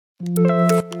Hi,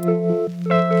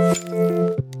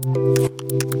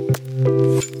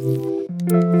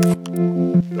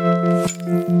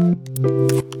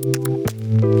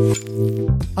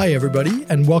 everybody,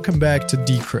 and welcome back to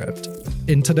Decrypt.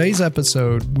 In today's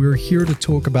episode, we're here to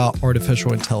talk about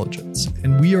artificial intelligence,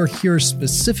 and we are here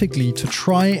specifically to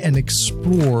try and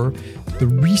explore the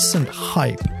recent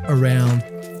hype around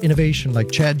innovation like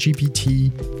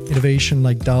ChatGPT, innovation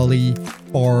like DALL-E,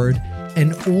 Bard,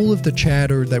 and all of the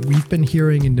chatter that we've been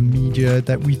hearing in the media,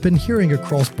 that we've been hearing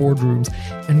across boardrooms,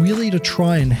 and really to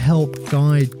try and help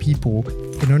guide people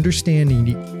in understanding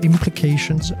the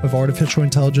implications of artificial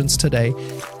intelligence today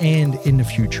and in the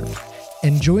future.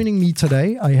 And joining me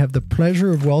today, I have the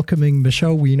pleasure of welcoming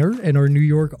Michelle Weiner in our New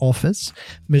York office.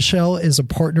 Michelle is a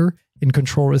partner in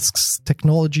Control Risks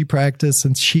technology practice,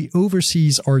 and she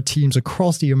oversees our teams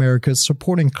across the Americas,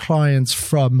 supporting clients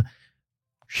from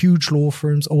huge law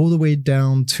firms all the way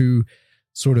down to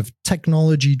sort of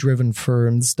technology-driven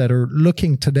firms that are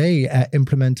looking today at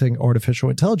implementing artificial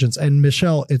intelligence. And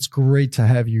Michelle, it's great to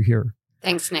have you here.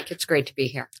 Thanks, Nick. It's great to be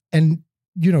here. And,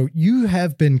 you know, you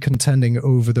have been contending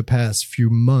over the past few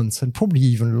months, and probably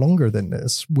even longer than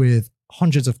this, with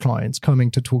hundreds of clients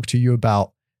coming to talk to you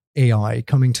about AI,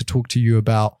 coming to talk to you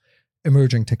about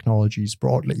emerging technologies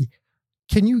broadly.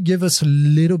 Can you give us a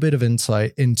little bit of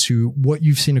insight into what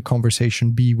you've seen a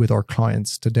conversation be with our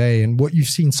clients today and what you've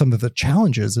seen some of the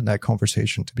challenges in that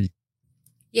conversation to be?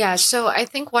 Yeah. So I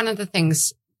think one of the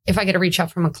things, if I get a reach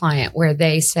out from a client where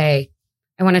they say,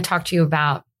 I want to talk to you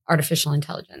about artificial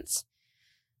intelligence,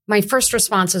 my first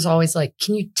response is always like,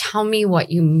 can you tell me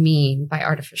what you mean by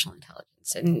artificial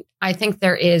intelligence? And I think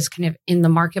there is kind of in the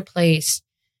marketplace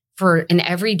for an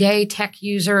everyday tech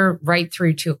user right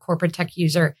through to a corporate tech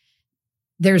user,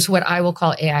 there's what I will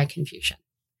call AI confusion.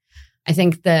 I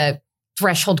think the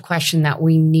threshold question that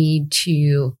we need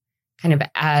to kind of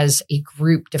as a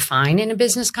group define in a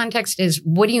business context is,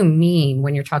 what do you mean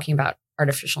when you're talking about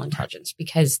artificial intelligence?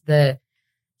 Because the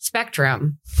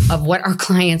spectrum of what our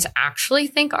clients actually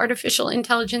think artificial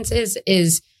intelligence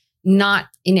is not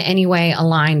in any way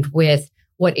aligned with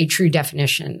what a true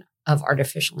definition of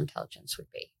artificial intelligence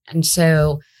would be. And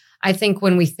so I think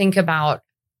when we think about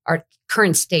our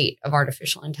current state of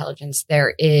artificial intelligence,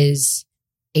 there is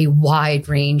a wide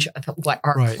range of what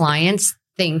our clients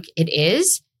think it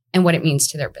is and what it means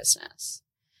to their business.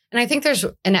 And I think there's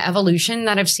an evolution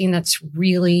that I've seen that's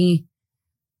really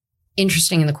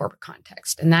interesting in the corporate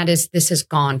context. And that is, this has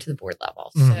gone to the board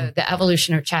level. Mm-hmm. So the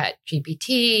evolution of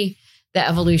ChatGPT, the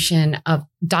evolution of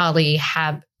DALL-E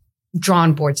have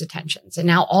drawn boards' attentions. And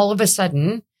now all of a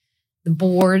sudden, the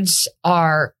boards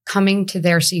are coming to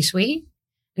their C-suite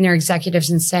and their executives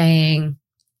and saying,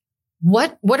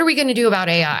 what are we going to do about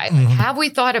AI? Like, have we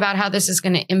thought about how this is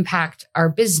going to impact our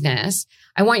business?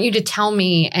 I want you to tell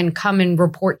me and come and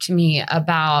report to me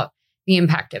about the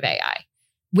impact of AI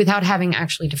without having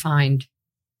actually defined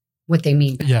what they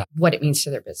mean, what it means to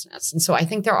their business. And so I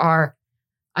think I've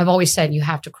always said you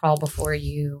have to crawl before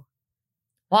you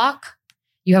walk.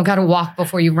 You have got to walk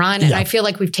before you run. And I feel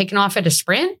like we've taken off at a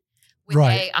sprint with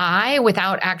AI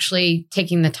without actually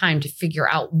taking the time to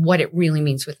figure out what it really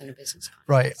means within a business context.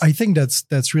 Right. I think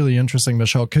that's really interesting,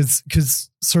 Michelle, because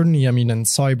certainly, I mean, in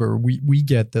cyber, we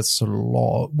get this a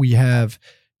lot. We have,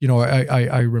 you know,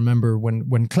 I remember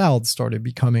when cloud started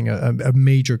becoming a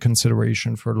major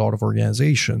consideration for a lot of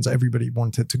organizations, everybody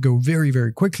wanted to go very,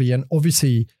 very quickly. And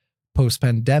obviously,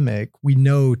 post-pandemic, we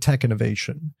know tech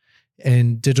innovation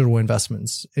and digital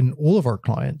investments in all of our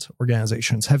client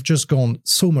organizations have just gone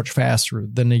so much faster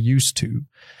than they used to.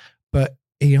 But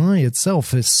AI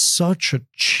itself is such a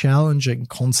challenging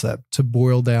concept to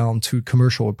boil down to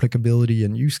commercial applicability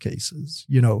and use cases.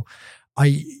 You know,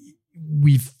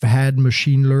 we've had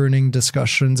machine learning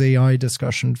discussions, AI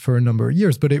discussion for a number of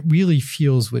years, but it really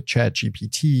feels with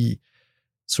ChatGPT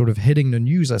sort of hitting the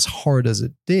news as hard as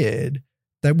it did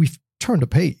that we've turned a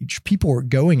page. People are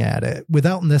going at it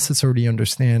without necessarily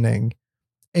understanding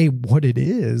A, what it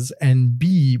is, and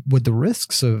B, what the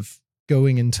risks of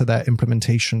going into that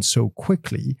implementation so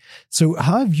quickly. So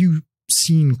how have you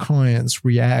seen clients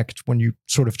react when you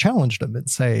sort of challenge them and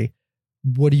say,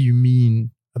 what do you mean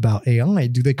about AI?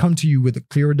 Do they come to you with a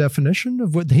clearer definition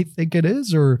of what they think it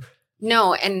is, or?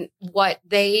 No. And what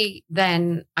they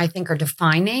then, I think, are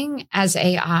defining as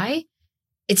AI,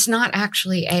 it's not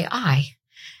actually AI.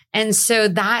 And so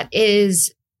that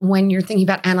is when you're thinking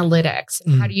about analytics,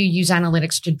 how do you use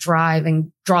analytics to drive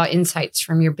and draw insights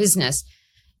from your business?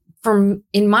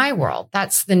 In my world,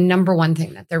 that's the number one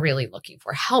thing that they're really looking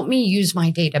for. Help me use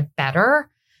my data better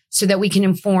so that we can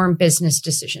inform business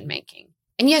decision making.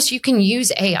 And yes, you can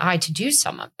use AI to do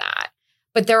some of that,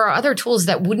 But there are other tools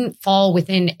that wouldn't fall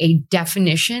within a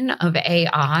definition of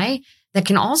AI that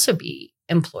can also be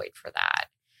employed for that.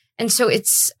 And so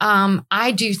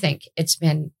I do think it's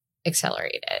been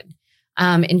accelerated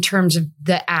in terms of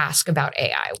the ask about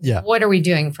AI. Yeah. What are we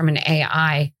doing from an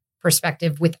AI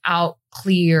perspective without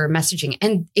clear messaging?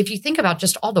 And if you think about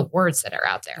just all the words that are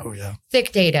out there,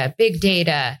 thick data, big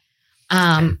data,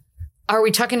 are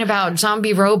we talking about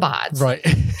zombie robots? Right.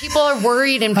 People are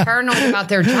worried and paranoid about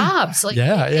their jobs. Like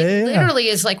it literally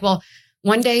is like, well,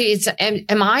 one day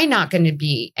am I not going to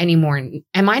be anymore?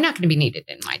 Am I not going to be needed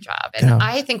in my job? And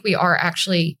I think we are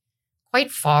actually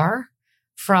quite far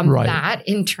from that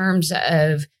in terms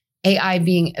of AI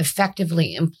being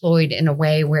effectively employed in a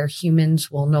way where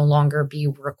humans will no longer be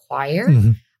required.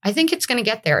 Mm-hmm. I think it's going to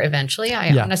get there eventually.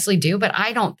 I honestly do, but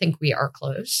I don't think we are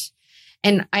close.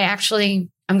 And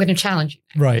I'm going to challenge you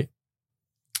next. Right.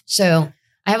 So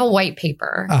I have a white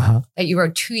paper that you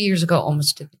wrote 2 years ago,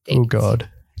 almost to the date. Oh, God.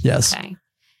 Yes. Okay.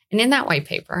 And in that white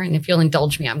paper, and if you'll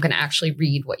indulge me, I'm going to actually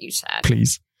read what you said.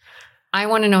 Please. I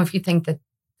want to know if you think that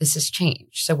this has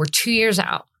changed. So we're 2 years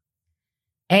out.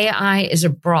 AI is a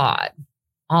broad,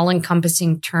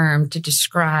 all-encompassing term to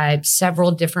describe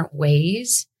several different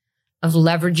ways of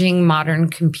leveraging modern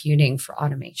computing for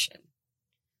automation,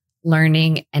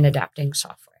 learning, and adapting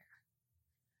software.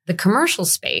 The commercial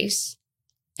space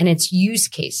and its use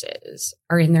cases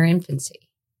are in their infancy,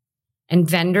 and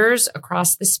vendors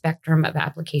across the spectrum of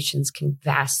applications can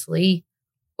vastly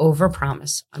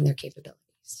overpromise on their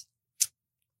capabilities.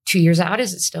 2 years out,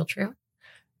 is it still true?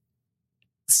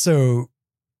 So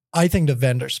I think the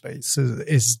vendor space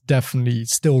is definitely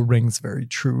still rings very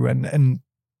true. And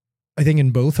I think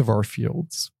in both of our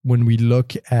fields, when we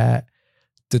look at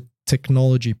the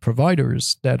technology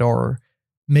providers that are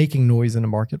making noise in the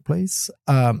marketplace,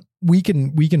 we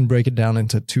can break it down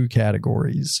into two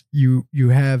categories. You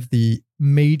have the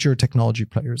major technology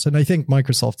players, and I think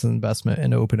Microsoft's investment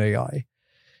in OpenAI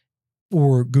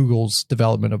or Google's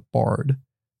development of Bard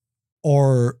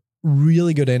are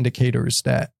really good indicators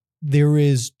that there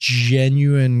is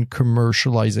genuine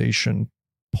commercialization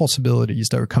possibilities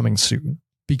that are coming soon,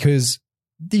 because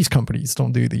these companies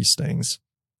don't do these things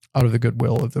out of the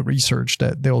goodwill of the research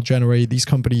that they'll generate. These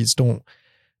companies don't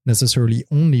necessarily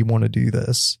only want to do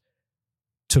this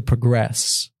to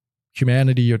progress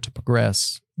humanity or to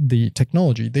progress the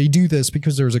technology. They do this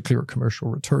because there's a clear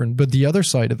commercial return. But the other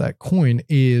side of that coin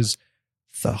is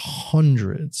the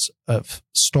hundreds of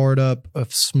startup,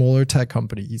 of smaller tech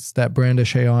companies that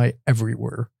brandish AI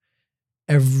everywhere.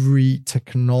 Every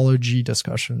technology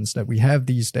discussions that we have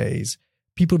these days,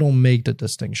 people don't make the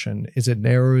distinction. Is it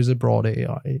narrow? Is it broad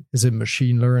AI? Is it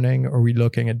machine learning? Are we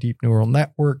looking at deep neural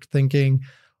network thinking?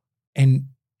 And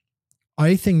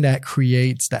I think that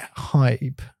creates that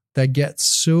hype that gets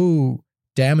so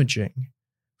damaging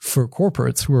for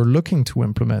corporates who are looking to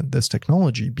implement this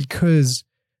technology, because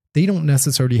they don't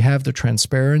necessarily have the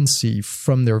transparency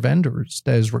from their vendors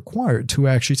that is required to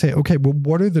actually say, okay, well,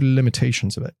 what are the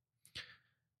limitations of it?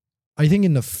 I think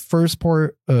in the first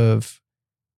part of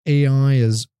AI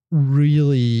is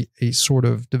really a sort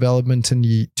of development in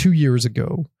the 2 years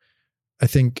ago. I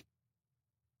think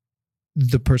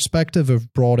the perspective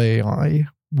of broad AI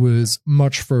was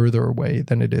much further away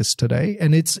than it is today.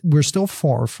 And we're still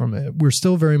far from it. We're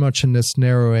still very much in this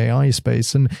narrow AI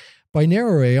space. And by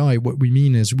narrow AI, what we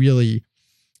mean is really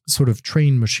sort of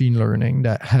trained machine learning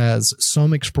that has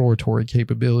some exploratory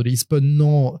capabilities, but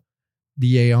not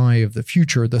the AI of the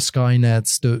future, the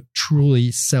Skynets, the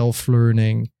truly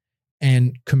self-learning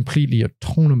and completely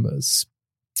autonomous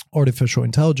artificial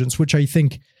intelligence, which I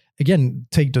think, again,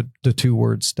 take the two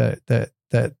words that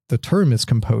the term is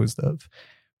composed of.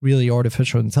 Really,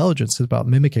 artificial intelligence is about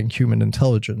mimicking human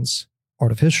intelligence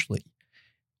artificially.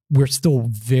 We're still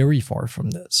very far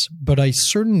from this, but I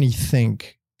certainly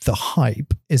think the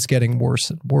hype is getting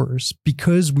worse and worse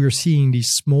because we're seeing these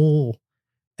small.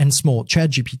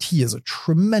 ChatGPT is a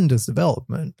tremendous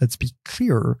development, let's be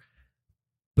clear,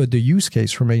 but the use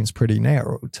case remains pretty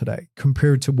narrow today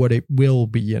compared to what it will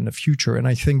be in the future. And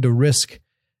I think the risk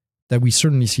that we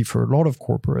certainly see for a lot of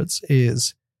corporates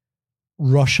is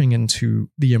rushing into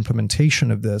the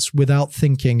implementation of this without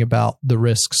thinking about the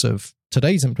risks of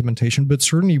today's implementation, but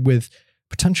certainly with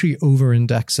potentially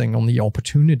over-indexing on the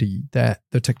opportunity that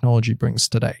the technology brings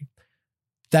today.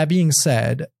 That being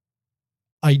said,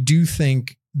 I do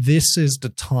think this is the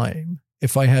time,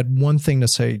 if I had one thing to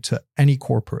say to any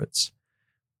corporates,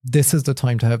 this is the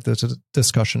time to have this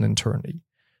discussion internally,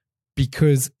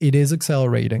 because it is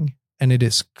accelerating and it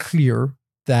is clear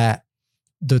that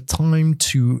the time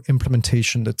to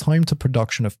implementation, the time to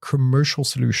production of commercial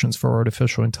solutions for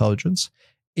artificial intelligence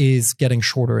is getting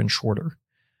shorter and shorter.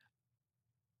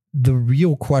 the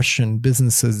real question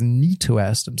businesses need to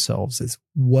ask themselves is,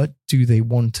 what do they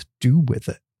want to do with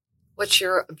it? What's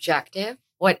your objective?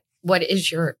 What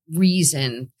is your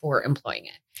reason for employing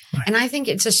it? Right. And I think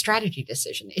it's a strategy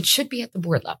decision. It should be at the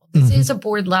board level. This is a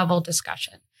board level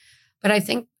discussion. But I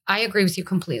think I agree with you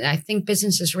completely. I think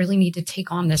businesses really need to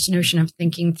take on this notion of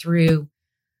thinking through,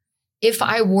 if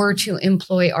I were to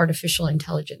employ artificial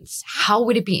intelligence, how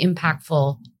would it be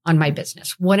impactful on my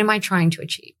business? What am I trying to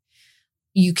achieve?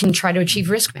 You can try to achieve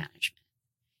risk management.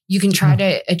 You can try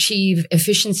to achieve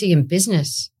efficiency in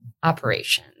business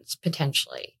operations,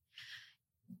 potentially.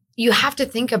 You have to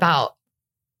think about,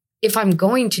 if I'm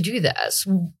going to do this,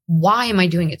 why am I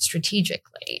doing it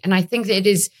strategically? And I think that it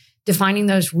is defining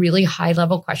those really high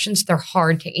level questions. They're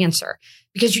hard to answer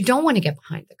because you don't want to get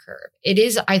behind the curve. It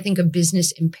is, I think, a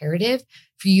business imperative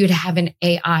for you to have an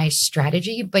AI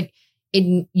strategy, but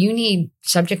you need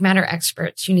subject matter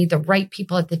experts. You need the right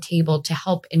people at the table to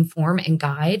help inform and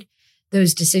guide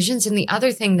those decisions. And the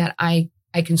other thing that I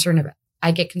get concerned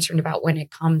about when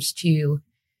it comes to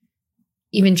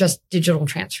even just digital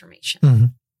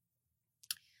transformation.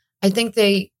 I think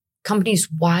companies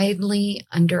widely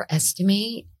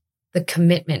underestimate the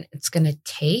commitment it's going to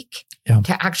take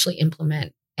to actually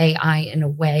implement AI in a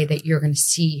way that you're going to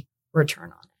see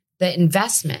return on it. The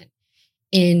investment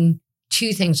in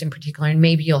two things in particular, and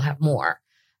maybe you'll have more,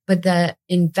 but the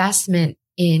investment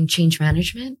in change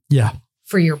management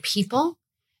for your people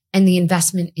and the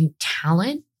investment in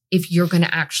talent, if you're going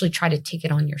to actually try to take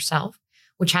it on yourself,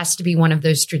 which has to be one of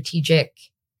those strategic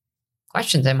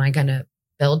questions. Am I going to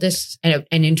build this an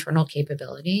internal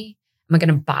capability? Am I going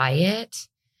to buy it?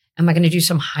 Am I going to do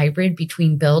some hybrid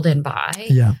between build and buy?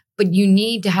 Yeah. But you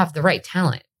need to have the right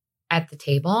talent at the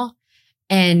table,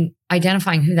 and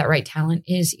identifying who that right talent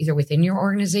is, either within your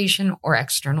organization or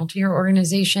external to your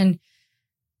organization,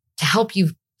 to help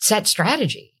you set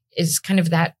strategy is kind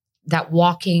of that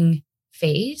walking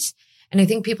phase. And I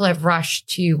think people have rushed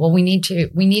to, well, we need to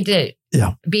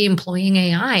be employing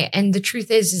AI. And the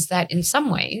truth is that in some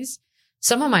ways,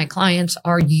 some of my clients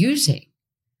are using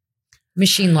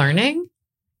machine learning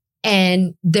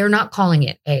and they're not calling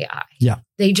it AI. Yeah.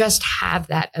 They just have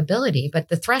that ability. But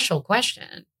the threshold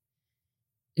question,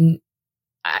 and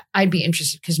I'd be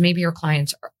interested because maybe your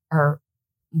clients are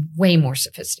way more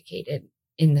sophisticated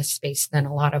in this space than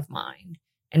a lot of mine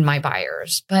and my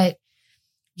buyers. But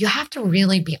you have to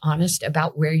really be honest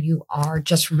about where you are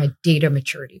just from a data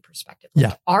maturity perspective.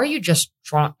 Like, are you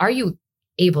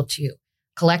able to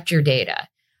collect your data?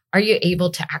 Are you able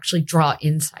to actually draw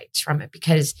insights from it?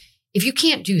 Because if you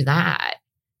can't do that,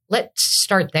 let's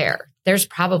start there. There's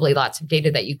probably lots of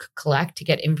data that you could collect to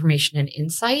get information and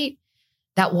insight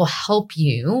that will help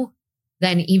you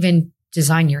then even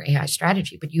design your AI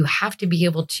strategy. But you have to be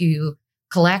able to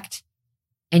collect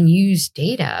and use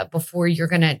data before you're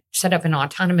going to set up an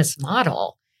autonomous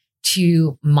model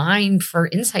to mine for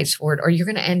insights for it, or you're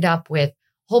going to end up with a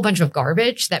whole bunch of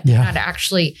garbage that may not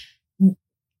actually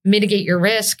mitigate your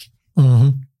risk,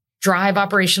 drive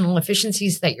operational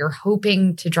efficiencies that you're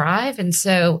hoping to drive. And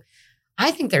so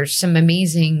I think there's some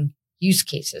amazing use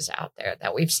cases out there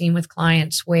that we've seen with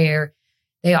clients where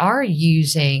they are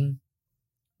using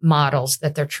models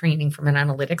that they're training from an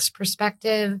analytics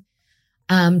perspective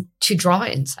to draw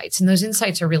insights. And those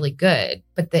insights are really good.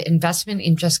 But the investment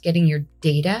in just getting your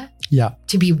data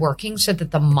to be working so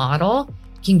that the model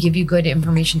can give you good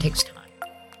information takes time.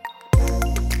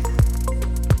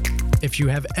 If you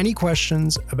have any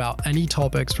questions about any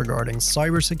topics regarding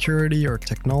cybersecurity or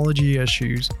technology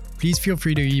issues, please feel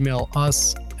free to email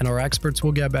us and our experts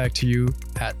will get back to you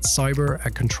at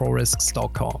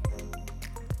cyber@controlrisks.com.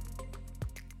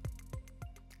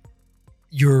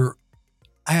 You're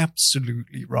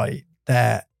absolutely right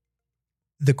that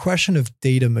the question of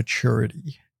data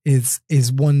maturity is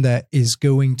one that is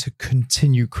going to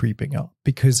continue creeping up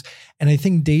and I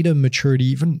think data maturity,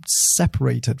 even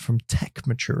separated from tech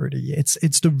maturity,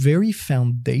 it's the very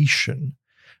foundation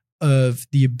of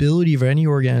the ability of any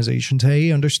organization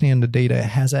to understand the data it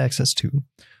has access to,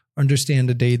 understand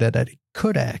the data that it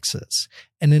could access,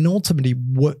 and then ultimately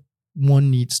what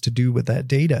one needs to do with that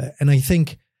data. And I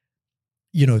think,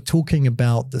 talking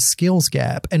about the skills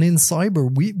gap, and in cyber,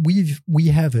 we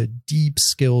have a deep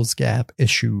skills gap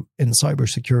issue in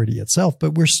cybersecurity itself,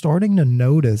 but we're starting to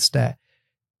notice that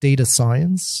data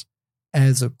science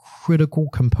as a critical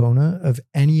component of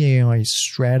any AI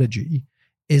strategy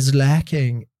is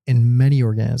lacking in many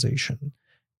organizations.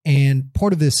 And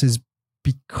part of this is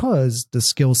because the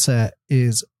skill set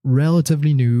is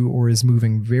relatively new or is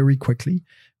moving very quickly,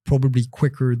 probably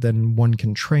quicker than one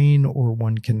can train or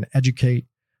one can educate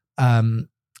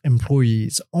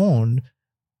employees on.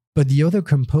 But the other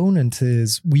component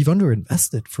is we've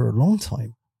underinvested for a long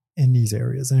time in these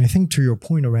areas. And I think to your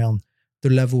point around the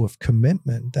level of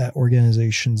commitment that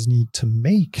organizations need to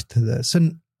make to this.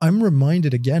 And I'm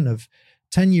reminded again of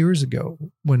 10 years ago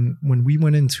when we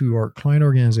went into our client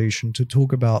organization to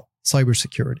talk about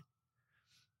cybersecurity.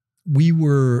 We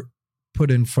were put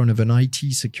in front of an IT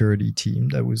security team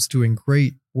that was doing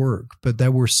great work, but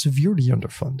that were severely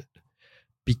underfunded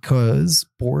because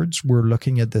boards were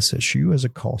looking at this issue as a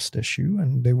cost issue,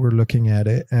 and they were looking at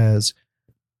it as,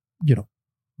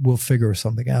 we'll figure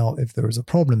something out if there is a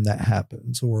problem that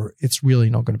happens, or it's really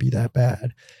not going to be that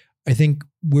bad. I think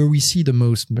where we see the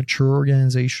most mature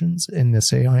organizations in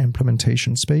this AI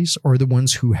implementation space are the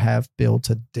ones who have built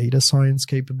a data science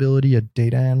capability, a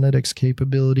data analytics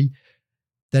capability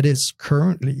that is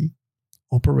currently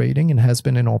operating and has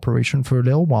been in operation for a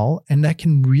little while, and that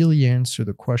can really answer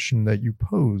the question that you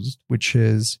posed, which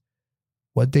is,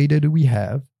 what data do we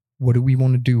have? What do we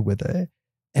want to do with it?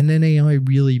 And then AI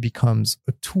really becomes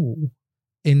a tool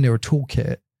in their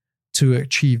toolkit to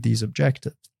achieve these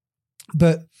objectives.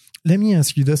 But let me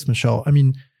ask you this, Michelle. I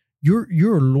mean,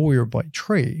 you're a lawyer by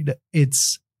trade.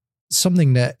 It's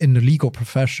something that in the legal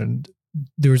profession,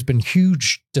 there's been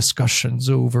huge discussions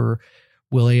over,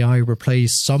 will AI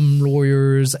replace some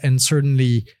lawyers? And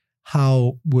certainly,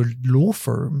 how would law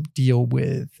firm deal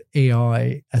with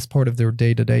AI as part of their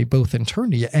day-to-day, both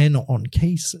internally and on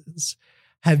cases?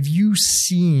 Have you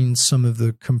seen some of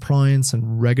the compliance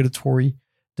and regulatory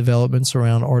developments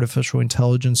around artificial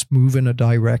intelligence move in a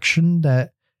direction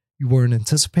that you weren't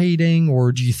anticipating?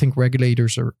 Or do you think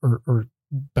regulators are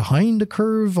behind the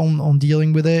curve on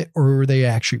dealing with it? Or are they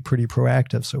actually pretty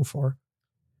proactive so far?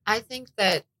 I think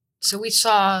that, so we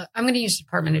saw, I'm going to use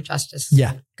Department of Justice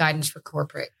guidance for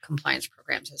corporate compliance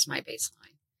programs as my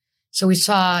baseline. So we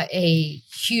saw a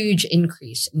huge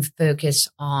increase in focus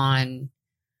on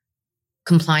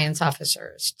compliance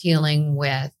officers dealing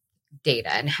with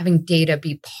data and having data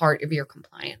be part of your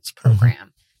compliance program. Mm-hmm.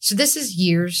 So this is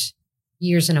years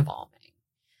in evolving.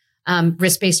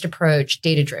 Risk-based approach,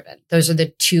 data-driven. Those are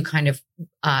the two kind of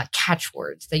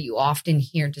catchwords that you often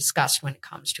hear discussed when it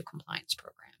comes to a compliance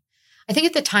program. I think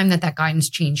at the time that guidance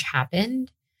change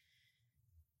happened,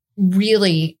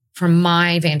 really, from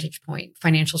my vantage point,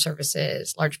 financial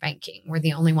services, large banking were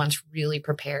the only ones really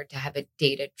prepared to have a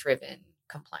data-driven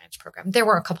compliance program. There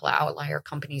were a couple of outlier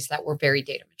companies that were very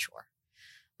data mature.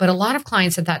 But a lot of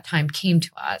clients at that time came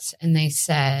to us and they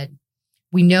said,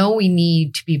 we know we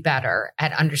need to be better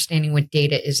at understanding what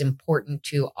data is important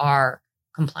to our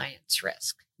compliance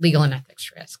risk, legal and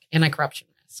ethics risk, anti-corruption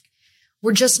risk.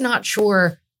 We're just not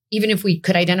sure, even if we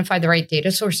could identify the right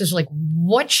data sources, like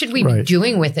what should we be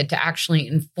doing with it to actually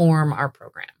inform our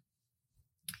program?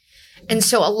 And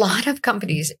so a lot of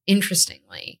companies,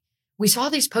 interestingly, we saw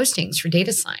these postings for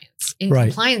data science in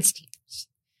compliance teams.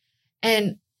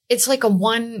 And it's like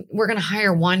we're going to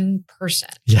hire one person.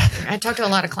 Yeah. I talk to a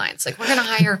lot of clients, like we're going to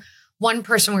hire one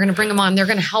person, we're going to bring them on. They're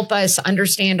going to help us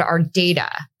understand our data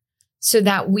so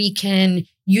that we can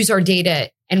use our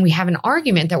data and we have an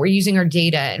argument that we're using our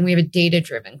data and we have a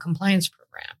data-driven compliance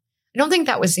program. I don't think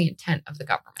that was the intent of the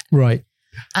government. Right.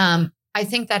 I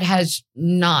think that has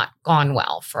not gone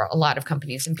well for a lot of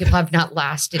companies and people have not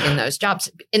lasted in those jobs.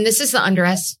 And this is the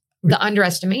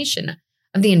underestimation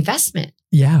of the investment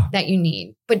that you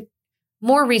need. But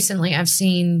more recently, I've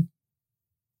seen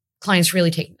clients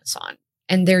really taking this on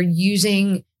and they're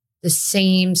using the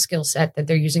same skill set that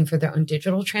they're using for their own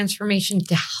digital transformation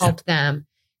to help them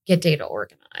get data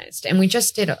organized. And we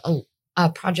just did a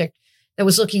project that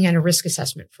was looking at a risk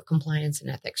assessment for compliance and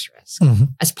ethics risk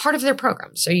as part of their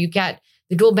program. So you get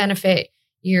the dual benefit.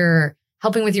 You're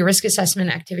helping with your risk assessment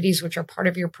activities, which are part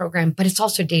of your program, but it's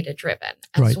also data driven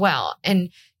as well. And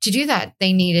to do that,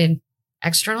 they needed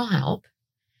external help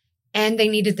and they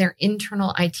needed their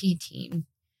internal IT team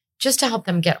just to help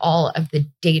them get all of the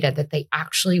data that they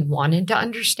actually wanted to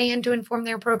understand to inform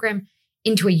their program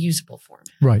into a usable format.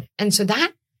 Right. And so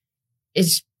that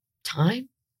is time.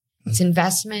 It's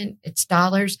investment, it's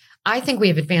dollars. I think we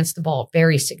have advanced the ball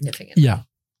very significantly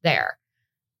there.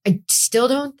 I still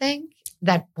don't think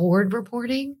that board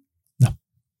reporting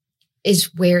is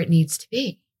where it needs to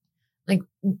be. Like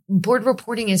board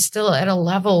reporting is still at a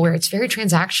level where it's very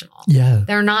transactional. Yeah.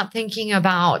 They're not thinking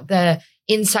about the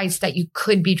insights that you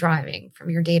could be driving from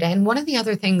your data. And one of the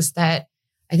other things that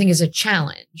I think is a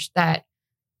challenge that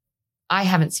I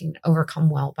haven't seen overcome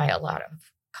well by a lot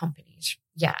of companies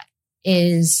yet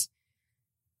is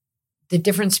the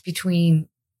difference between,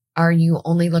 are you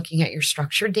only looking at your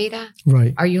structured data?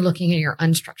 Right. Are you looking at your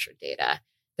unstructured data?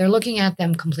 They're looking at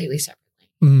them completely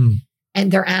separately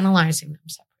and they're analyzing them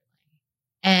separately.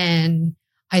 And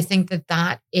I think that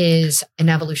that is an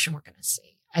evolution we're going to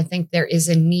see. I think there is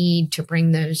a need to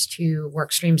bring those two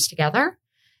work streams together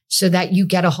so that you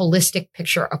get a holistic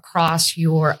picture across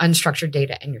your unstructured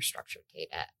data and your structured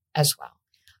data as well.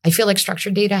 I feel like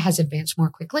structured data has advanced more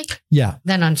quickly than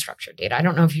unstructured data. I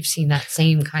don't know if you've seen that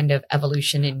same kind of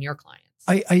evolution in your clients.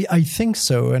 I think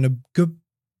so. And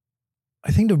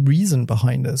I think the reason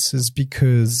behind this is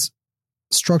because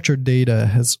structured data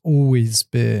has always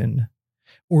been,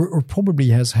 or probably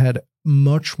has had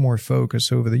much more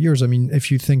focus over the years. I mean, if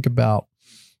you think about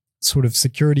sort of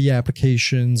security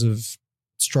applications of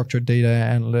structured data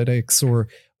analytics, or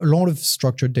a lot of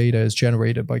structured data is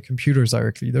generated by computers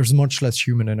directly. There's much less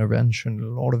human intervention in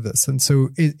a lot of this. And so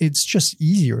it's just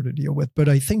easier to deal with. But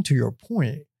I think to your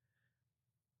point,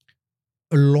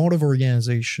 a lot of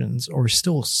organizations are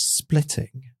still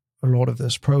splitting a lot of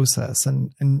this process.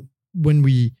 And when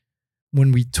we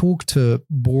talk to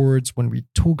boards, when we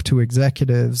talk to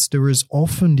executives, there is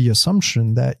often the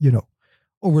assumption that,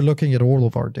 we're looking at all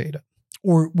of our data,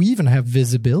 or we even have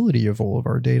visibility of all of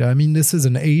our data. I mean, this is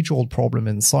an age-old problem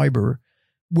in cyber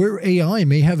where AI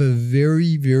may have a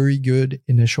very, very good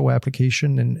initial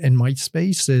application in my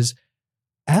space is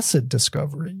asset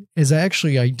discovery, is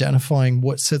actually identifying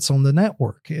what sits on the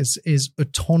network, is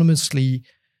autonomously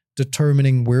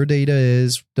determining where data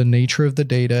is, the nature of the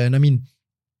data. And I mean,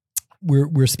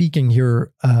 we're speaking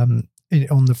here on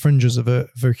the fringes of a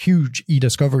huge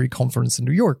e-discovery conference in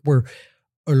New York, where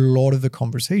a lot of the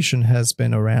conversation has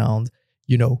been around,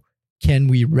 can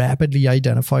we rapidly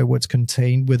identify what's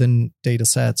contained within data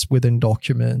sets, within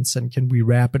documents, and can we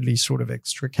rapidly sort of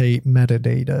extricate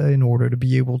metadata in order to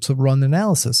be able to run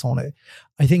analysis on it?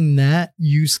 I think that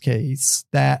use case,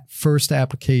 that first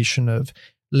application of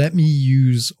let me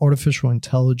use artificial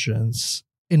intelligence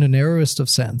in a narrowest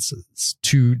of senses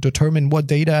to determine what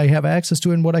data I have access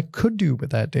to and what I could do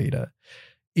with that data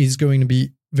is going to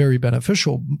be very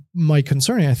beneficial. My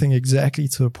concern, I think exactly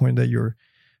to the point that you're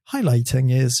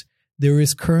highlighting, is there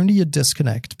is currently a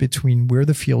disconnect between where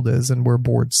the field is and where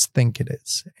boards think it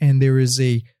is. And there is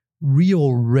a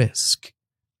real risk.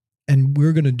 And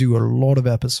we're going to do a lot of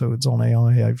episodes on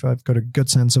AI. I've got a good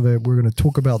sense of it. We're going to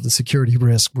talk about the security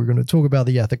risk. We're going to talk about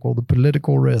the ethical, the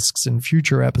political risks in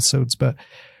future episodes. But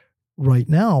right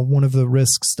now, one of the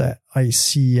risks that I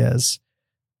see as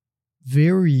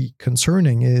very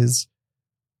concerning is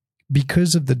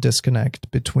because of the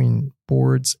disconnect between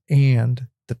boards and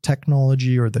the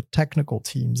technology or the technical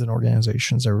teams and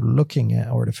organizations that are looking at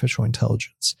artificial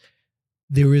intelligence,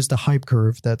 there is the hype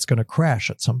curve that's going to crash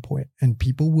at some point, and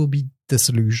people will be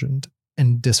disillusioned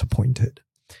and disappointed.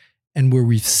 And where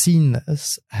we've seen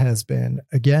this has been,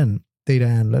 again, data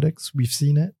analytics. We've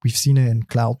seen it in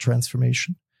cloud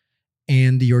transformation.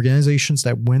 And the organizations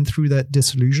that went through that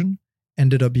disillusion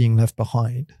ended up being left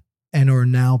behind and are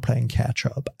now playing catch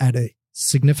up at a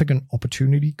significant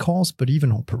opportunity cost, but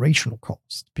even operational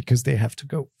cost, because they have to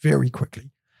go very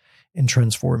quickly in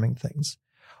transforming things.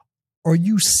 Are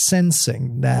you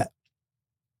sensing that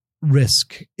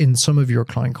risk in some of your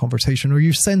client conversation? Are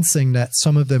you sensing that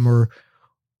some of them are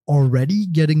already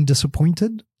getting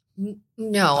disappointed?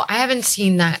 No, I haven't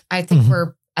seen that. I think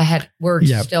we're ahead. We're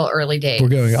still early days. We're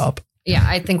going up. Yeah,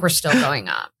 I think we're still going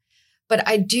up. But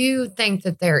I do think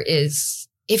that there is,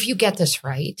 if you get this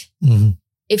right,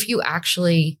 if you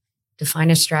actually define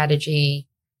a strategy,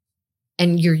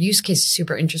 and your use case is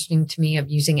super interesting to me of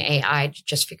using AI to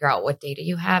just figure out what data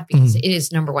you have, because it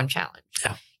is number one challenge.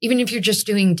 Yeah. Even if you're just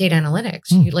doing data analytics,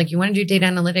 you want to do data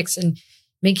analytics and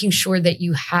making sure that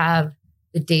you have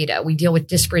the data. We deal with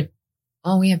disparate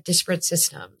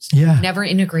systems. Yeah. We've never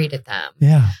integrated them.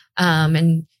 Yeah.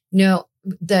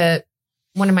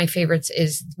 One of my favorites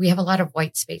is we have a lot of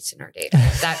white space in our data.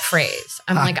 That phrase.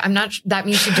 That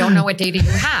means you don't know what data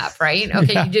you have, right?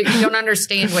 Okay. Yeah. You don't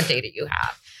understand what data you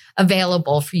have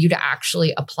available for you to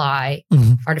actually apply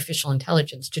artificial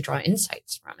intelligence to draw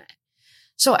insights from it.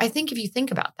 So I think if you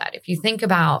think about that, if you think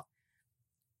about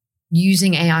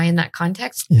using AI in that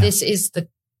context, this is the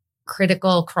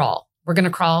critical crawl. We're going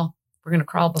to crawl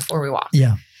before we walk.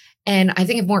 Yeah. And I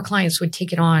think if more clients would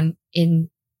take it on in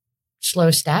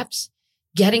slow steps,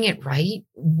 getting it right,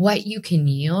 what you can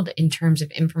yield in terms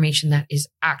of information that is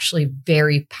actually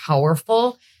very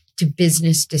powerful to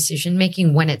business decision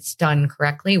making when it's done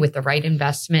correctly with the right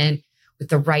investment, with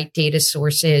the right data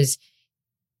sources.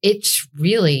 It's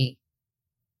really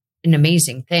an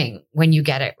amazing thing when you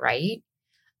get it right.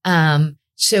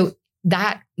 So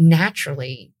that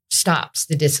naturally stops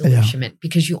the disillusionment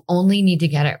because you only need to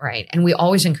get it right. And we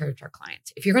always encourage our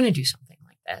clients, if you're going to do something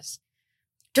like this,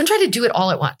 don't try to do it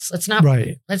all at once. Let's not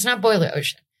boil the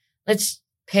ocean. Let's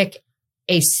pick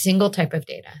a single type of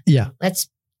data. Yeah. Let's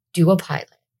do a pilot.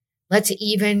 Let's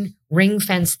even ring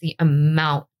fence the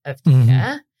amount of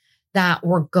data that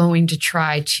we're going to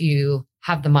try to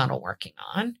have the model working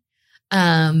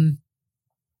on.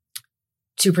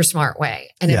 Super smart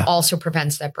way. And it also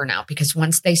prevents that burnout, because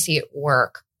once they see it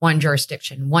work, one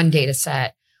jurisdiction, one data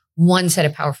set, one set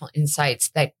of powerful insights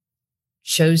that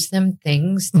shows them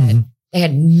things that they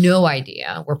had no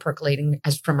idea were percolating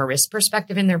as from a risk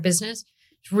perspective in their business,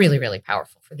 it's really, really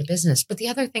powerful for the business. But the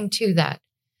other thing too that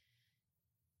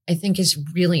I think is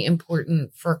really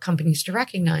important for companies to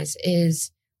recognize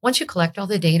is once you collect all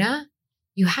the data,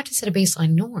 you have to set a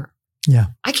baseline norm. Yeah.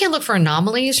 I can't look for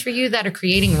anomalies for you that are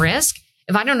creating risk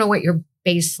if I don't know what your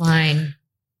baseline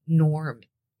norm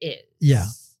is. Yeah.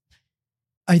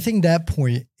 I think that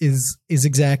point is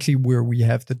exactly where we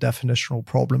have the definitional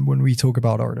problem when we talk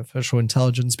about artificial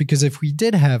intelligence, because if we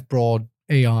did have broad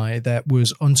AI that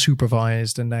was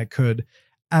unsupervised and that could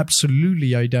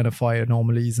absolutely identify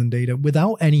anomalies in data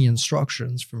without any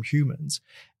instructions from humans,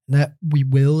 that we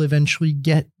will eventually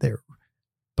get there.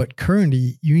 But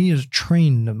currently, you need to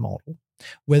train the model.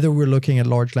 Whether we're looking at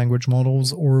large language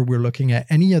models or we're looking at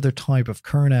any other type of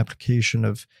current application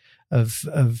of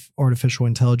artificial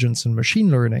intelligence and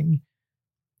machine learning,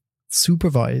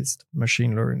 supervised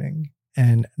machine learning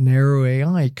and narrow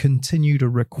AI continue to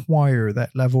require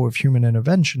that level of human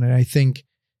intervention. And I think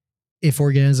if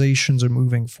organizations are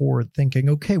moving forward thinking,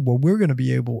 okay, well, we're going to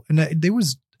be able, and there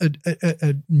was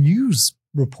a news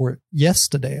report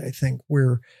yesterday, I think,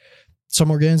 where some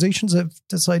organizations have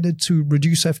decided to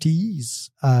reduce FTEs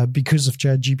because of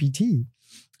ChatGPT.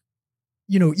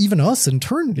 You know, even us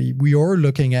internally, we are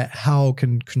looking at how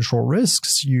can control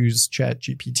risks use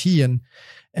ChatGPT,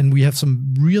 and we have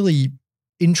some really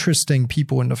interesting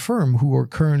people in the firm who are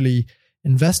currently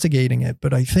investigating it.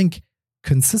 But I think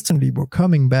consistently we're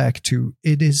coming back to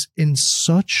it is in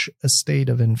such a state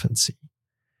of infancy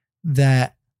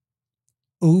that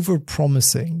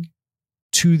overpromising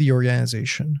to the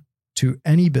organization, to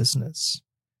any business,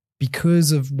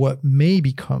 because of what may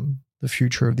become the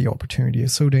future of the opportunity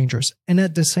is so dangerous. And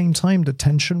at the same time, the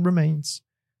tension remains.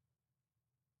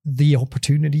 The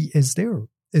opportunity is there.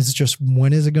 It's just,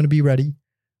 when is it going to be ready?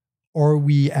 Are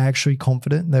we actually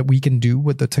confident that we can do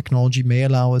what the technology may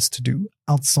allow us to do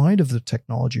outside of the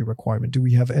technology requirement? Do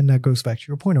we have, and that goes back to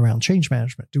your point around change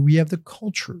management, do we have the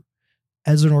culture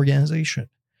as an organization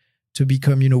to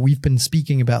become, we've been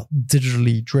speaking about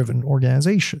digitally driven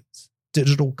organizations,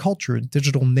 digital culture,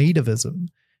 digital nativism.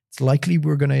 It's likely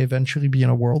we're going to eventually be in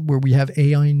a world where we have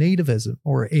AI nativism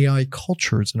or AI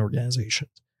cultures in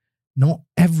organizations. Not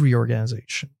every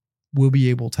organization will be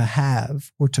able to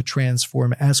have or to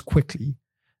transform as quickly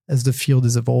as the field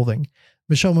is evolving.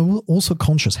 Michelle, I'm also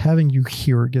conscious having you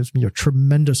here gives me a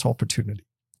tremendous opportunity.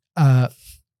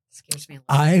 Excuse me.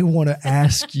 I want to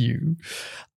ask you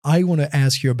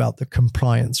about the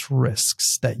compliance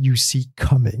risks that you see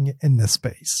coming in this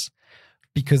space,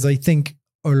 because I think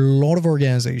a lot of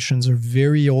organizations are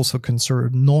very also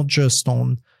concerned, not just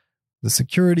on the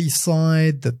security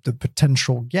side, the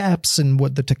potential gaps in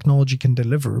what the technology can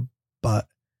deliver, but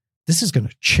this is going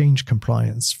to change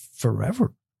compliance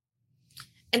forever.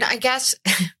 And I guess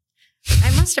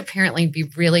I must apparently be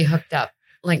really hooked up,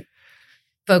 like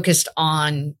focused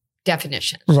on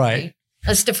definitions. Right.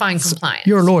 Let's define compliance.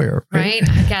 You're a lawyer. Right?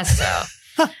 I guess so.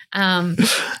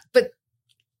 But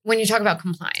when you talk about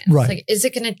compliance, right, like, is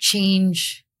it going to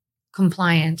change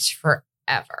compliance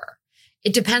forever?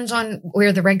 It depends on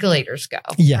where the regulators go,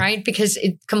 right? Because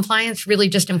compliance really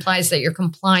just implies that you're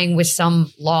complying with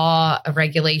some law, a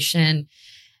regulation.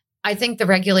 I think the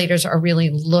regulators are really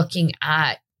looking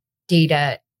at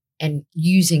data and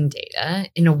using data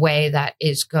in a way that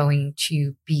is going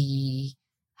to be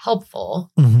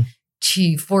helpful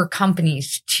for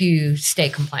companies to stay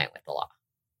compliant with the law.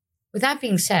 With that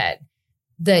being said,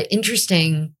 the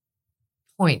interesting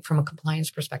point from a compliance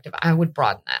perspective, I would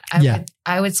broaden that.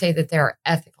 I would say that there are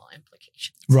ethical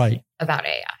implications about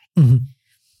AI.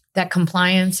 That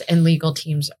compliance and legal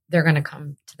teams, they're going to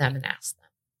come to them and ask them.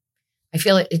 I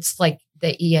feel it's like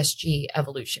the ESG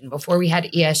evolution. Before we had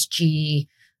ESG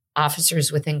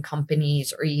officers within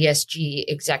companies or ESG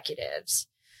executives,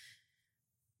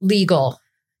 legal,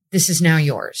 this is now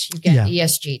yours. You get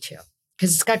ESG too,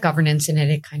 because it's got governance in it.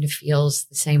 It kind of feels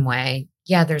the same way.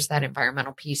 Yeah, there's that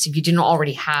environmental piece. If you didn't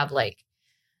already have like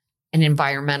an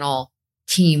environmental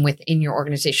team within your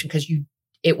organization because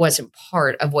it wasn't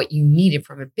part of what you needed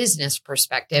from a business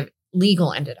perspective,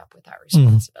 legal ended up with that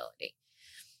responsibility.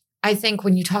 I think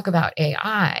when you talk about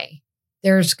AI,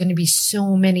 there's going to be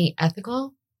so many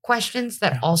ethical questions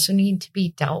that also need to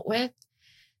be dealt with,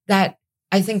 that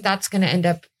I think that's going to end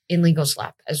up in legal's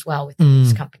lap as well within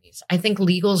these companies. I think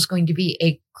legal is going to be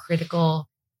a critical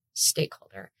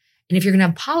stakeholder. And if you're going to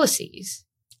have policies,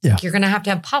 you're going to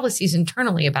have policies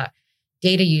internally about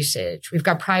data usage. We've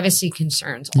got privacy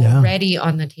concerns already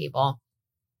on the table.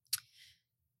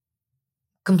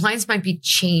 Compliance might be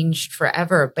changed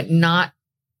forever, but not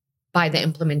by the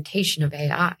implementation of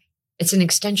AI. It's an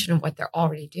extension of what they're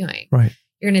already doing. Right.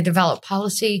 You're going to develop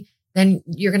policy, then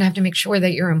you're going to have to make sure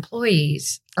that your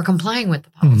employees are complying with the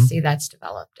policy that's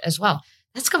developed as well.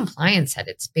 That's compliance at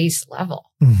its base level.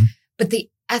 But the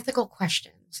ethical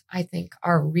questions, I think,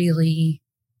 are really,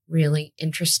 really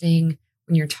interesting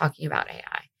when you're talking about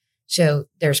AI. So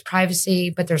there's privacy,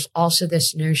 but there's also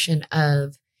this notion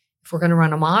of, if we're going to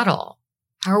run a model,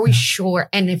 how are we sure?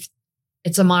 And if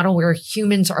it's a model where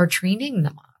humans are training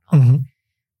the model,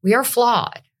 we are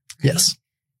flawed. Right? Yes.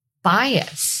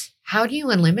 Bias. How do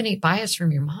you eliminate bias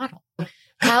from your model?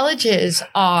 Colleges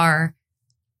are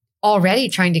already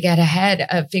trying to get ahead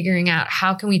of figuring out,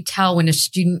 how can we tell when a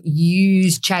student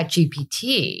used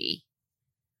ChatGPT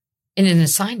in an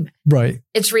assignment? Right.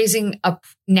 It's raising up.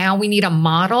 Now we need a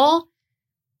model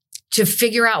to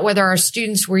figure out whether our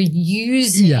students were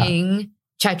using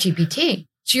ChatGPT.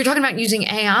 So you're talking about using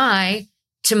AI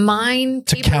to mine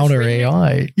to counter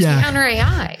AI. To counter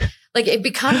AI. Like, it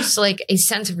becomes like a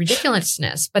sense of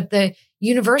ridiculousness, but the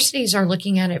universities are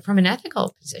looking at it from an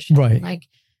ethical position, right? Like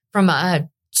from a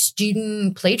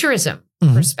student plagiarism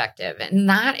perspective. And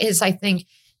that is, I think,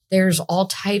 there's all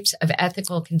types of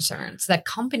ethical concerns that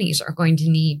companies are going to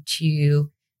need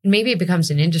to, and maybe it becomes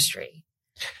an industry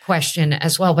question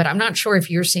as well. But I'm not sure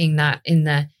if you're seeing that in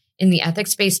the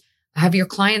ethics space. Have your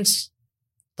clients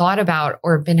thought about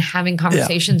or been having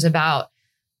conversations about,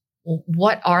 well,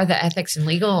 what are the ethics and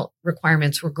legal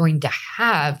requirements we're going to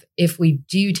have if we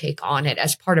do take on it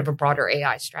as part of a broader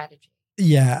AI strategy?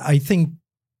 Yeah, I think,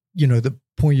 the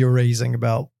point you're raising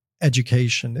about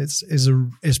education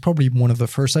is probably one of the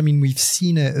first. I mean, we've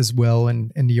seen it as well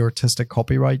in the artistic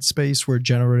copyright space, where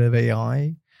generative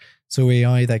AI, so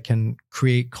AI that can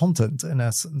create content in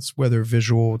essence, whether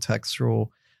visual,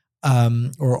 textual,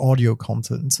 or audio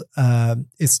content,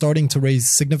 is starting to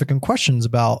raise significant questions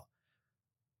about,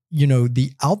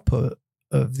 the output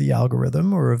of the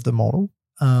algorithm or of the model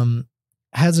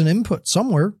has an input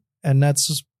somewhere, and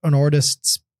that's an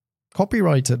artist's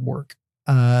copyrighted work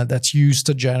that's used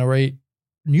to generate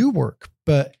new work.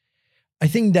 But I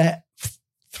think that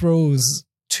throws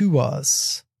to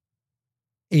us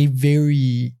a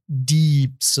very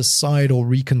deep societal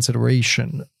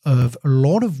reconsideration of a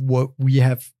lot of what we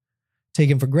have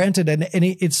taken for granted, and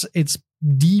it's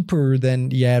deeper than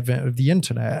the advent of the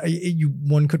internet.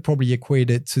 One could probably equate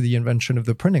it to the invention of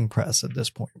the printing press at this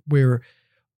point, where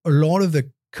a lot of the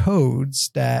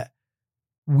codes that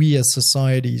we as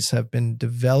societies have been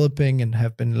developing and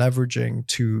have been leveraging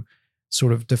to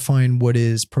sort of define what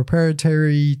is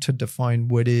proprietary, to define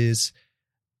what is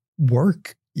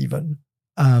work even,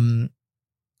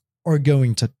 are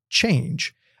going to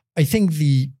change. I think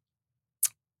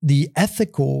the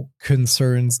ethical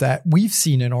concerns that we've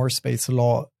seen in our space a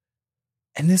lot,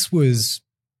 and this was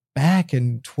back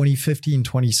in 2015,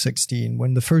 2016,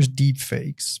 when the first deep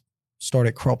fakes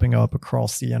started cropping up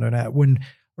across the internet, when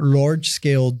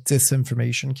large-scale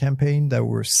disinformation campaign that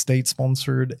were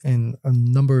state-sponsored in a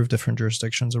number of different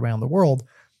jurisdictions around the world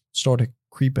started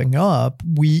creeping up,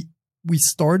 we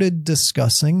started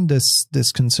discussing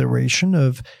this consideration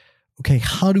of, okay,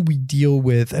 how do we deal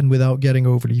with, and without getting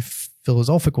overly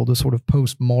philosophical, the sort of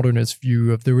postmodernist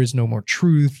view of there is no more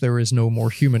truth, there is no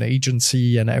more human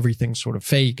agency, and everything's sort of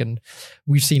fake. And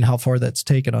we've seen how far that's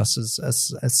taken us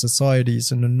as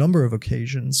societies in a number of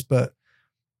occasions. But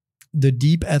the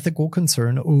deep ethical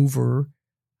concern over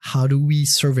how do we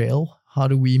surveil, how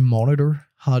do we monitor,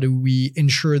 how do we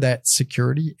ensure that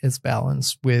security is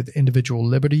balanced with individual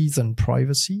liberties and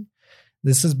privacy.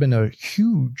 This has been a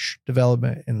huge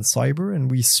development in cyber, and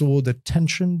we saw the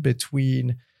tension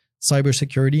between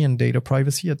cybersecurity and data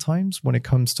privacy at times when it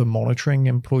comes to monitoring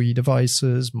employee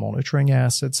devices, monitoring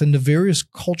assets, and the various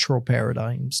cultural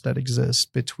paradigms that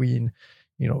exist between,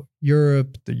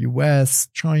 Europe, the US,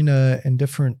 China, and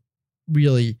different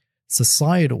really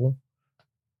societal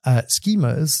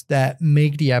schemas that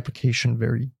make the application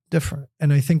very different.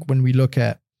 And I think when we look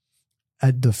at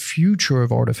the future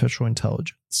of artificial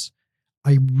intelligence,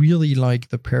 I really like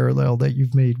the parallel that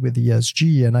you've made with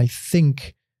ESG. And I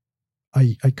think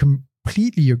I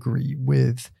completely agree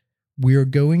with, we're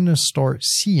going to start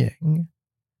seeing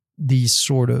these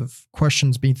sort of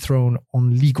questions being thrown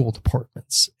on legal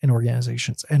departments in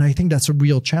organizations. And I think that's a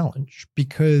real challenge,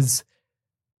 because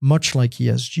much like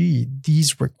ESG,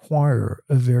 these require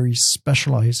a very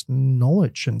specialized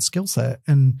knowledge and skill set.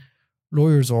 And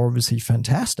lawyers are obviously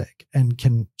fantastic and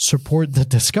can support the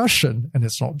discussion. And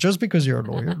it's not just because you're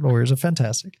a lawyer. Lawyers are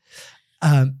fantastic.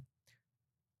 But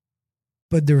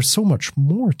there's so much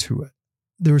more to it.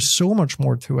 There's so much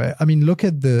more to it. I mean, look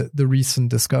at the recent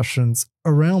discussions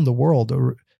around the world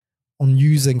on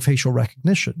using facial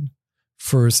recognition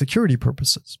for security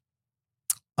purposes.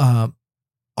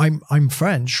 I'm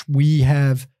French. We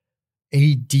have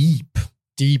a deep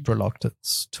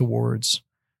reluctance towards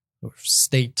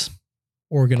state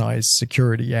organized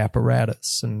security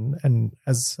apparatus, and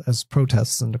as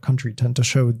protests in the country tend to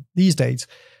show these days,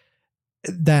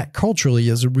 that culturally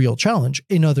is a real challenge.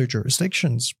 In other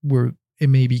jurisdictions where it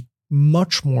may be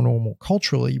much more normal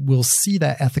culturally, we'll see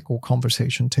that ethical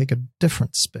conversation take a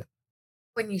different spin.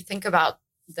 When you think about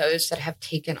those that have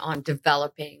taken on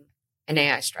developing an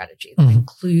AI strategy that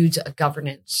includes a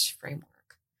governance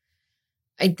framework,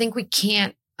 I think we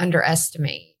can't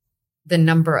underestimate the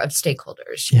number of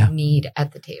stakeholders you need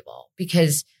at the table,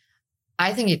 because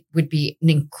I think it would be an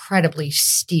incredibly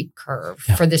steep curve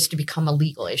for this to become a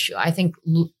legal issue. I think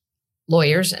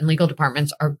lawyers and legal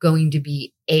departments are going to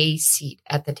be a seat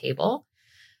at the table.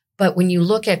 But when you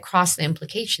look across the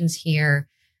implications here,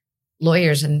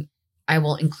 lawyers, and I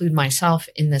will include myself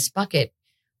in this bucket,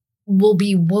 will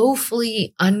be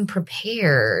woefully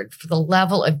unprepared for the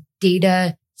level of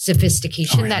data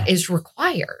sophistication that is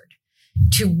required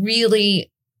to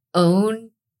really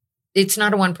own. It's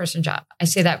not a one-person job. I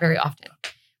say that very often.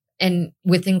 And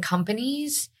within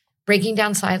companies, breaking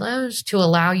down silos to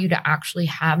allow you to actually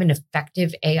have an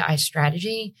effective AI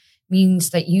strategy means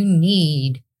that you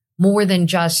need more than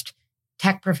just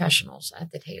tech professionals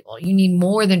at the table. You need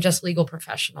more than just legal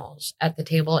professionals at the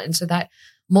table. And so that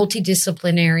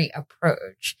multidisciplinary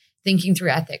approach, thinking through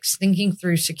ethics, thinking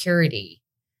through security,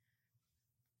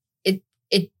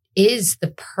 it is the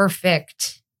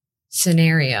perfect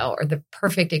scenario or the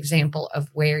perfect example of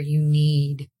where you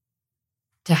need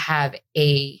to have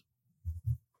a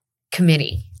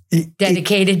committee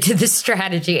dedicated to the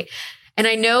strategy. And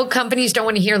I know companies don't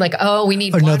want to hear like, oh, we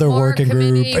need another one more working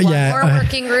committee, group. One more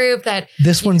working group. That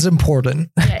this one's important.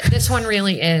 This one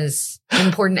really is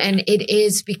important. And it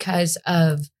is because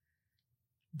of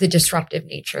the disruptive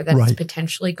nature that it's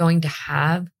potentially going to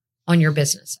have on your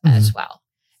business as well.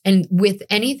 And with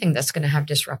anything that's going to have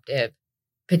disruptive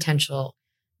potential,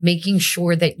 making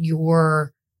sure that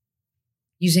you're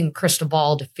using a crystal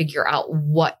ball to figure out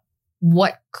what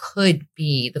could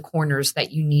be the corners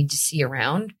that you need to see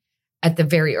around at the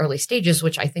very early stages,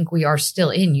 which I think we are still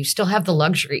in. You still have the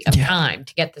luxury of time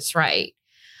to get this right.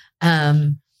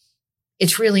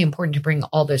 It's really important to bring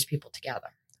all those people together.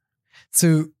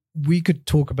 So we could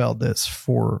talk about this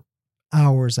for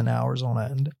hours and hours on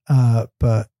end,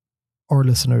 but our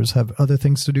listeners have other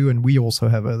things to do, and we also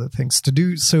have other things to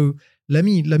do. So let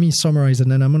me summarize,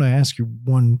 and then I'm going to ask you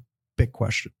one big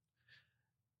question.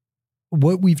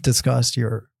 What we've discussed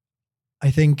here,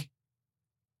 I think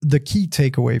the key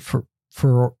takeaway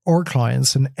for our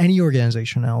clients and any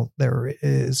organization out there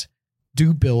is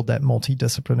do build that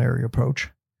multidisciplinary approach.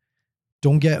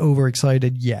 Don't get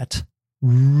overexcited yet.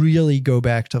 Really go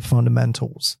back to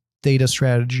fundamentals, data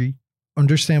strategy,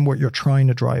 understand what you're trying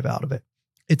to drive out of it.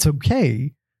 It's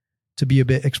okay to be a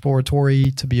bit exploratory,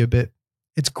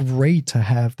 it's great to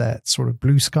have that sort of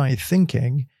blue sky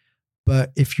thinking.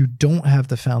 But if you don't have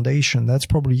the foundation, that's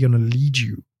probably going to lead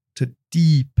you to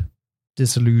deep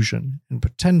disillusion and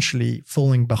potentially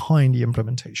falling behind the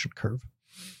implementation curve.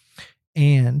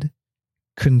 And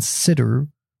consider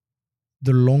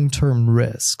the long-term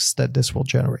risks that this will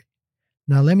generate.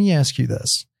 Now, let me ask you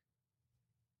this.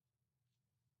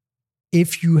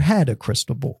 If you had a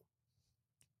crystal ball.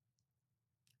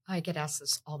 I get asked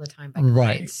this all the time by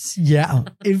clients. Yeah.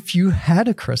 If you had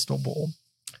a crystal ball,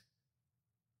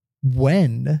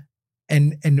 when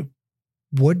and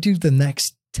what do the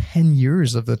next 10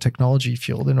 years of the technology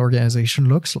field and organization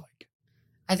looks like?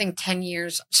 I think 10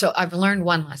 years. So I've learned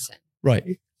one lesson.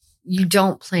 Right. You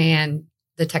don't plan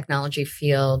the technology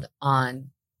field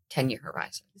on 10-year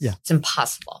horizons. Yeah. It's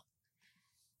impossible.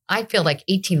 I feel like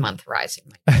 18-month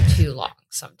horizon might be too long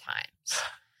sometimes.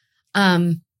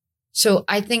 So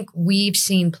I think we've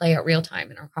seen play out real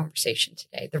time in our conversation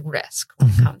today, the risk when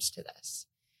it comes to this.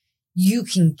 You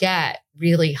can get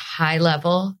really high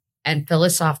level and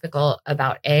philosophical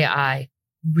about AI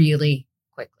really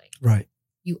quickly. Right.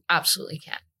 You absolutely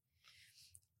can.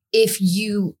 If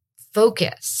you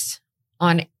focus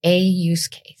on a use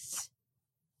case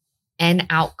and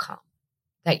outcome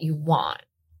that you want,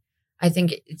 I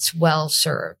think it's well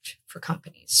served for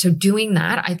companies. So doing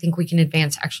that, I think we can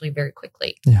advance actually very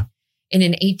quickly. Yeah. In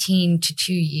an 18 to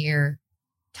 2 year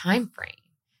time frame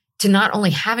to not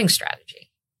only having strategy.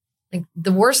 Like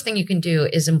the worst thing you can do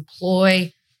is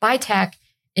buy tech,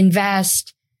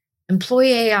 invest, employ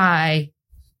AI,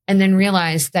 and then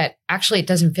realize that actually it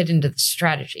doesn't fit into the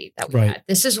strategy that we had.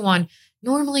 This is one.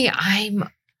 Normally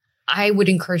I would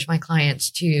encourage my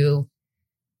clients to,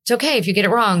 it's okay if you get it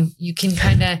wrong, you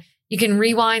can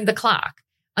rewind the clock.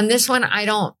 On this one, I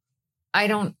don't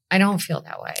feel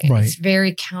that way. Right. It's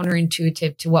very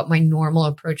counterintuitive to what my normal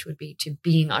approach would be to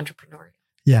being entrepreneurial.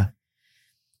 Yeah.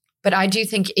 But I do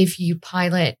think if you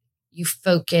pilot, you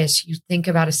focus, you think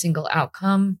about a single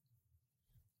outcome,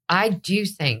 I do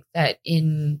think that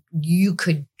you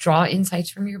could draw insights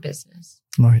from your business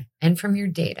and from your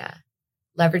data,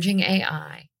 leveraging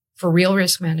AI for real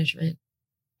risk management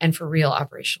and for real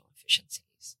operational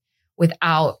efficiencies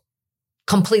without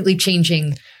completely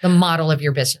changing the model of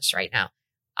your business right now.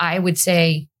 I would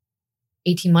say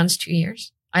 18 months, 2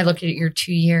 years. I looked at your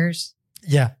 2 years.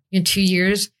 Yeah. In 2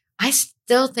 years, I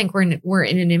still think we're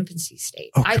in an infancy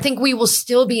state. Okay. I think we will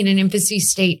still be in an infancy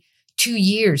state 2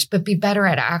 years, but be better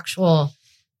at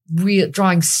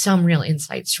drawing some real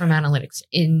insights from analytics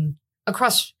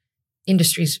across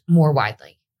industries more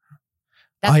widely.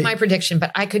 That's my prediction,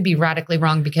 but I could be radically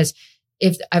wrong because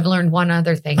if I've learned one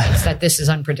other thing, it's that this is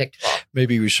unpredictable.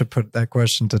 Maybe we should put that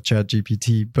question to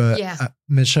ChatGPT. But yeah.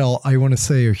 Michelle, I want to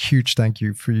say a huge thank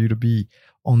you for you to be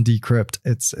on Decrypt.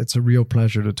 It's a real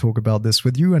pleasure to talk about this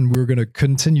with you, and we're going to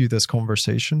continue this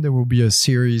conversation. There will be a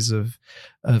series of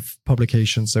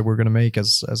publications that we're going to make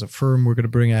as a firm. We're going to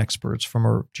bring experts from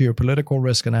our geopolitical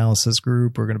risk analysis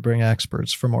group. We're going to bring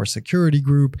experts from our security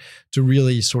group to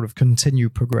really sort of continue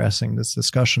progressing this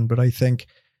discussion. But I think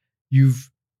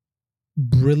you've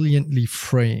brilliantly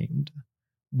framed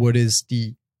what is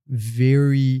the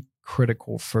very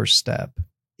critical first step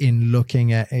in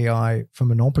looking at AI from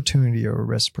an opportunity or a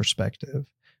risk perspective,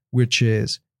 which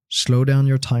is slow down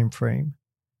your time frame,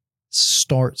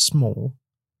 start small,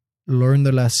 learn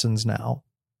the lessons now,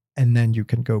 and then you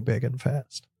can go big and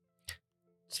fast.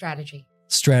 Strategy.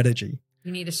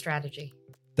 You need a strategy.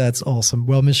 That's awesome.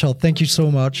 Well, Michelle, thank you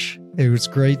so much. It was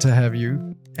great to have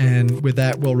you. And with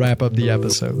that, we'll wrap up the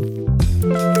episode.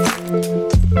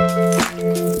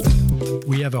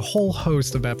 We have a whole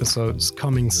host of episodes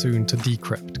coming soon to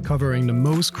Decrypt, covering the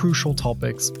most crucial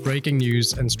topics, breaking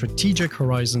news, and strategic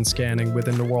horizon scanning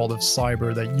within the world of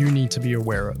cyber that you need to be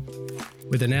aware of.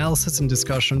 With analysis and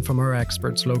discussion from our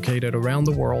experts located around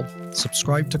the world,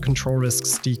 subscribe to Control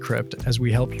Risks Decrypt as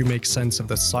we help you make sense of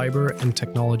the cyber and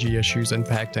technology issues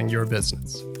impacting your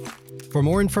business. For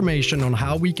more information on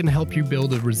how we can help you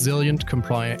build a resilient,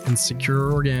 compliant, and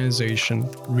secure organization,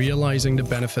 realizing the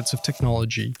benefits of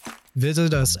technology,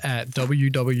 visit us at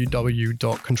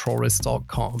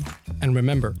www.controlrisk.com. And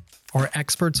remember, our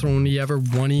experts are only ever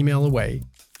one email away.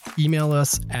 Email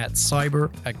us at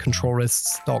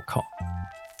cyber@controlrisks.com.